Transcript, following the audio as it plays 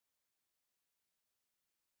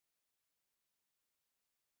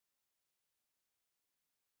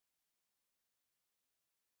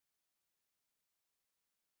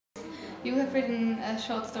You have written a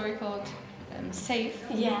short story called Safe.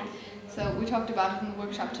 Yeah. So we talked about it in the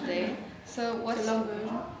workshop today. So what's the long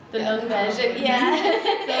version? The long version, yeah.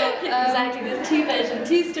 So, exactly, there's two versions,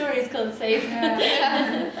 two stories called Safe.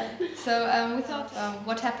 Yeah. So we thought,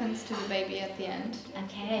 what happens to the baby at the end?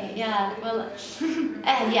 Okay, yeah, well,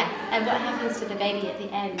 and what happens to the baby at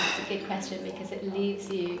the end is a good question because it leaves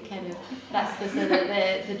you kind of, that's the sort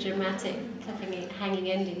of the dramatic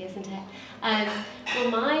hanging ending, isn't it?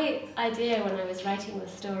 Well, my idea when I was writing the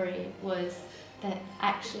story was that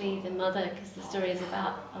actually the mother, because the story is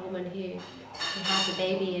about a woman who has a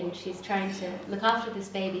baby and she's trying to look after this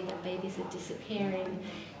baby, but babies are disappearing,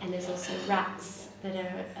 and there's also rats that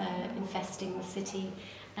are infesting the city.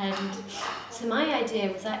 And so my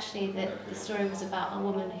idea was actually that the story was about a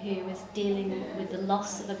woman who was dealing with the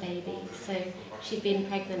loss of a baby. So she'd been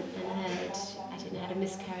pregnant and had a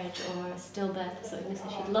miscarriage or a stillbirth or something, so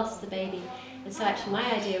she'd lost the baby. And so actually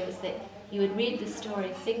my idea was that you would read the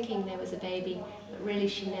story thinking there was a baby, but really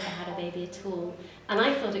she never had a baby at all. And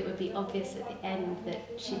I thought it would be obvious at the end that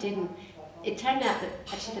she didn't. It turned out that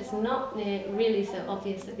actually that's not really so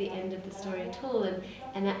obvious at the end of the story at all,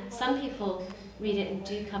 and that some people read it and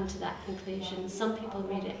do come to that conclusion. Some people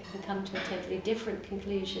read it and come to a totally different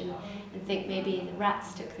conclusion and think maybe the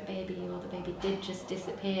rats took the baby or the baby did just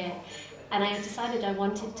disappear. And I decided I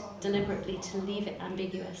wanted deliberately to leave it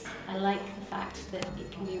ambiguous. I like the fact that it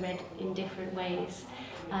can be read in different ways.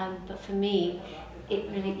 But for me, it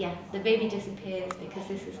really, the baby disappears because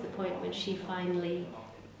this is the point when she finally,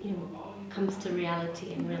 comes to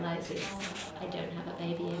reality and realizes I don't have a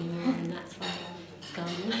baby anymore, and that's why it's gone.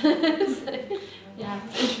 So, yeah,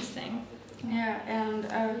 it's interesting. Yeah, and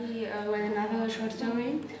we read another short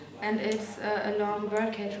story, and it's a long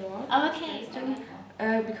birdcage walk. Oh, okay.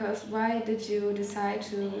 Because why did you decide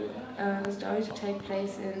to the story to take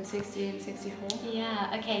place in 1664?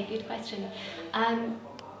 Yeah, okay, good question.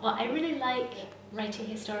 Well, I really like writing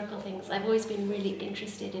historical things. I've always been really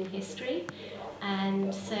interested in history,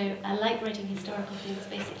 and so I like writing historical things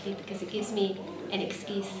basically because it gives me an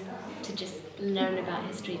excuse to just learn about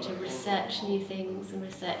history, to research new things and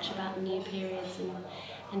research about new periods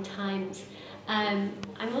and times. I'm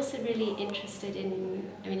also really interested in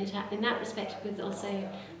that respect with also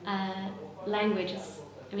languages.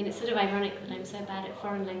 I mean, it's sort of ironic that I'm so bad at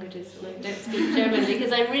foreign languages and I don't speak German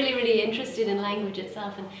because I'm really, really interested in language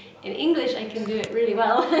itself. And in English, I can do it really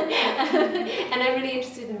well. And I'm really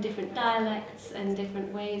interested in different dialects and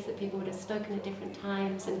different ways that people would have spoken at different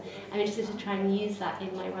times. And I'm interested to try and use that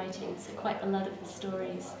in my writing. So quite a lot of the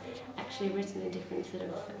stories actually written in different sort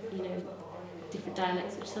of, different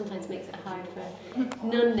dialects, which sometimes makes it hard for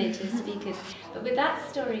non-native speakers. But with that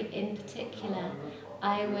story in particular,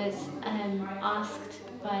 I was asked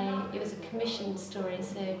by, it was a commissioned story,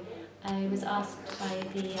 so I was asked by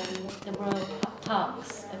the Royal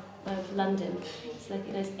Parks of London. So I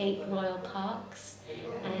think there's 8 royal parks,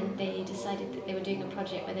 and they decided that they were doing a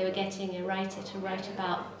project where they were getting a writer to write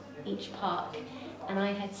about each park. And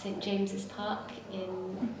I had St James's Park,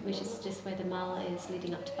 which is just where the Mall is,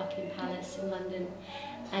 leading up to Buckingham Palace in London.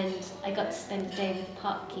 And I got to spend a day with the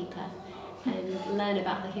park keeper and learn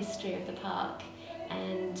about the history of the park.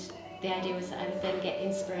 And the idea was that I would then get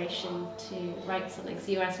inspiration to write something.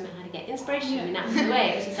 So you were asking me how to get inspiration, and that was the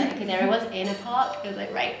way. It was just like, okay, there I was in a park. I was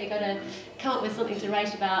like, right, I got to come up with something to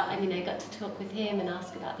write about. I mean, I got to talk with him and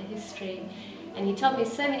ask about the history. And he told me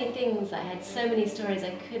so many things. I had so many stories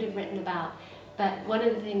I could have written about. But one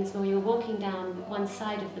of the things, when we were walking down one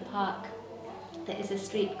side of the park, there is a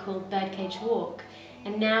street called Birdcage Walk,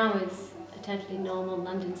 and now is a totally normal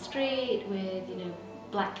London street with,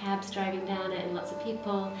 black cabs driving down it and lots of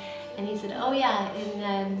people. And he said, oh yeah,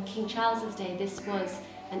 in King Charles's day, this was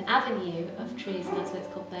an avenue of trees, and that's why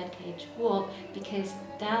it's called Birdcage Walk, because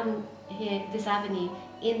down here, this avenue,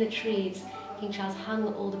 in the trees, King Charles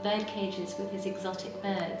hung all the bird cages with his exotic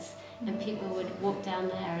birds, and people would walk down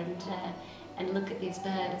there and look at these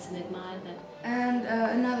birds and admire them. And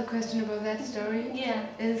another question about that story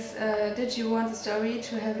is, did you want the story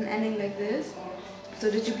to have an ending like this? So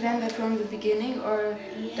did you plan that from the beginning, or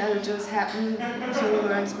does it just happen so you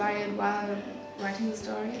were inspired while writing the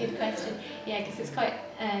story? Good question. Yeah, because it's quite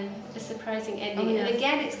a surprising ending. And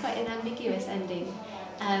again, it's quite an ambiguous ending.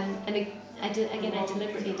 I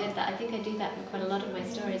deliberately did that. I think I do that with quite a lot of my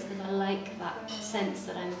stories because I like that sense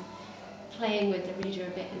that I'm playing with the reader a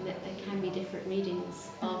bit and that there can be different readings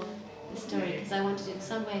of the story. Because I wanted, in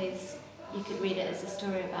some ways, you could read it as a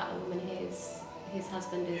story about a woman whose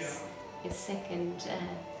husband is sick and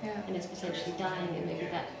is potentially dying, and maybe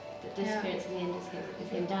that the disappearance in the end is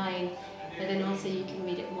him dying. But then also you can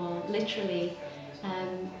read it more literally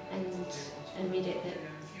and read it that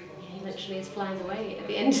he literally is flying away at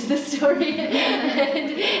the end of the story,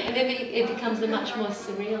 and then it becomes a much more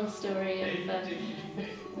surreal story of,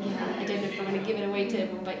 I don't know if I want to give it away to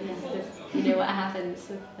everyone, but you know what happens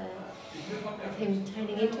with him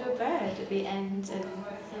turning into a bird at the end. And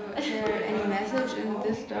is there any message in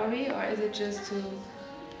this story, or is it just to,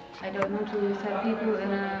 I don't know, to set people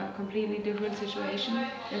in a completely different situation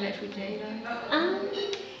in every day?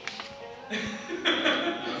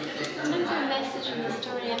 There's a message in the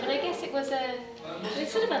story, but I guess it was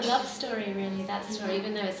sort of a love story, really, that story,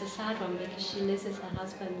 even though it's a sad one because she loses her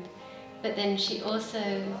husband, but then she loses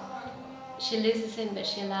him, but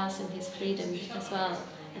she allows him his freedom as well.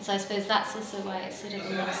 And so I suppose that's also why it's sort of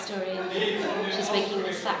a love story, and she's making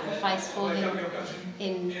this sacrifice for him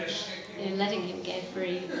in letting him get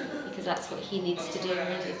free, because that's what he needs to do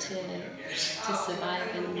really to survive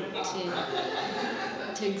and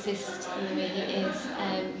to exist in the way he is.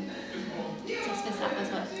 So I suppose that was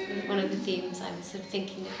one of the themes I was sort of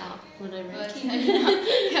thinking about when I wrote it.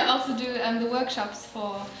 You also do the workshops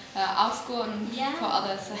for our school and for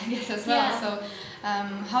others, I guess, as well. Yeah. So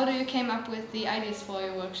how do you came up with the ideas for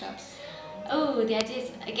your workshops? Oh, the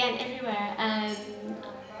ideas, again, everywhere.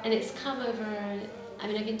 And it's come over, I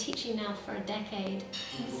mean, I've been teaching now for a decade.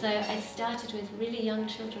 So I started with really young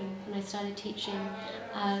children when I started teaching,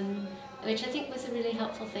 which I think was a really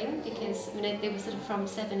helpful thing, because they were sort of from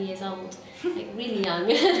 7 years old, like really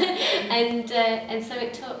young. and so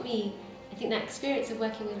it taught me, I think that experience of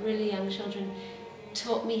working with really young children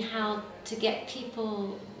taught me how to get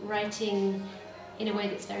people writing in a way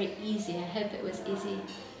that's very easy. I hope it was easy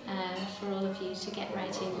for all of you to get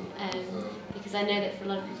writing, because I know that for a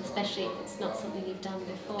lot of people, especially if it's not something you've done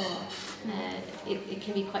before, it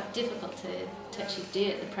can be quite difficult to actually do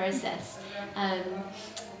it, the process.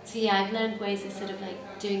 So yeah, I've learned ways of sort of like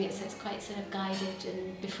doing it so it's quite sort of guided,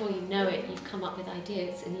 and before you know it, you've come up with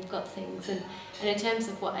ideas and you've got things. And in terms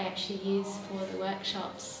of what I actually use for the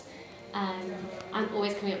workshops, I'm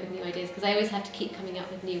always coming up with new ideas, because I always have to keep coming up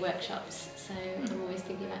with new workshops, so I'm always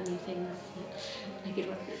thinking about new things that I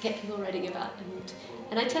could get people writing about,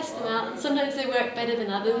 and I test them out, and sometimes they work better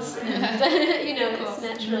than others, and you know, it's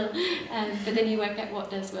natural, but then you work out what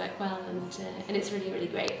does work well, and it's really, really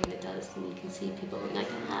great when it does, and you can see people being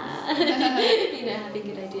like, you know, having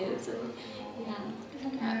good ideas, and yeah,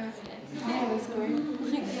 that's great.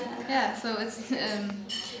 Yeah, so it's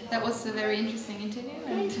that was a very interesting interview.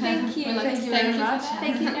 And, thank you. We'd like Thank to you very much.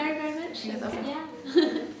 Thank you very, very much. That's awesome. Yeah.